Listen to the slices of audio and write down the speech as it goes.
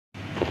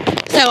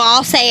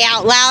I'll say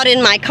out loud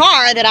in my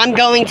car that I'm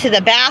going to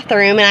the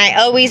bathroom, and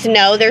I always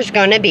know there's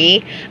going to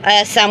be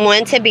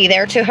someone to be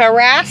there to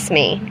harass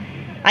me.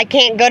 I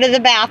can't go to the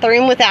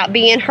bathroom without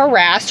being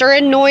harassed or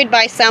annoyed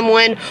by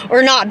someone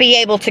or not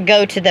be able to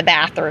go to the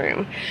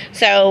bathroom.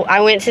 So I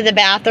went to the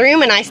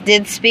bathroom and I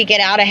did speak it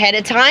out ahead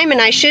of time,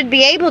 and I should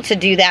be able to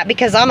do that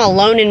because I'm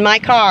alone in my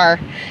car.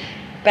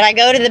 But I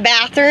go to the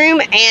bathroom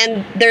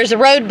and there's a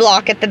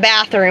roadblock at the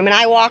bathroom, and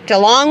I walked a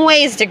long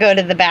ways to go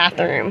to the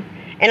bathroom.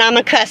 And I'm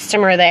a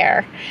customer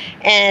there.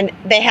 And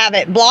they have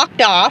it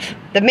blocked off.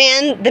 The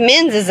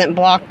men's isn't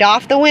blocked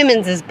off, the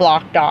women's is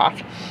blocked off.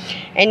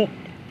 And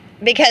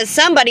because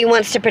somebody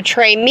wants to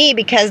portray me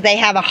because they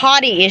have a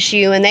haughty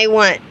issue and they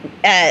want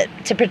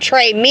to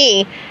portray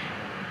me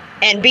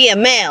and be a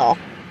male,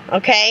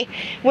 okay?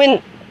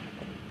 When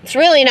it's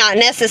really not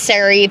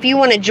necessary if you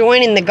want to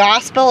join in the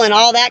gospel and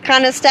all that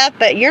kind of stuff,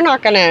 but you're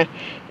not gonna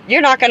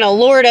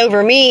lord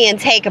over me and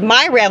take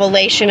my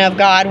revelation of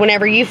God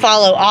whenever you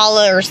follow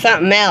Allah or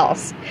something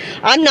else.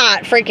 I'm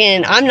not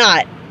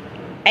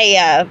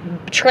a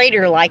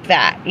traitor like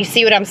that. You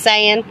see what I'm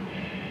saying?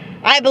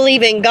 I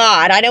believe in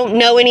God. I don't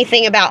know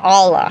anything about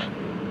Allah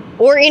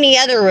or any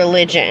other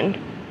religion.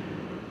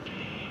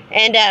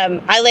 And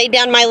I laid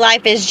down my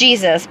life as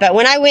Jesus. But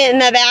when I went in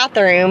the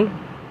bathroom,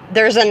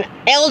 there's an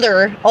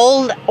elder,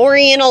 old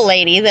Oriental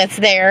lady that's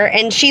there,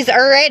 and she's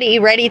already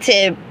ready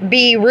to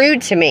be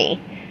rude to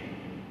me.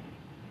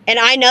 And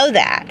I know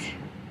that.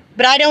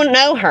 But I don't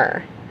know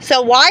her.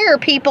 So why are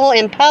people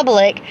in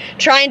public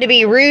trying to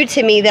be rude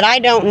to me that I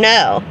don't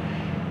know?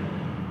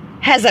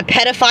 Has a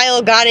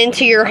pedophile got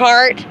into your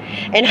heart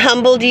and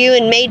humbled you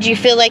and made you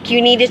feel like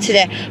you needed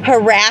to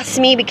harass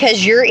me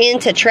because you're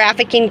into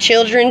trafficking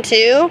children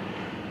too?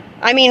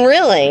 I mean,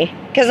 really?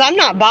 Because I'm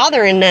not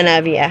bothering none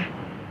of you.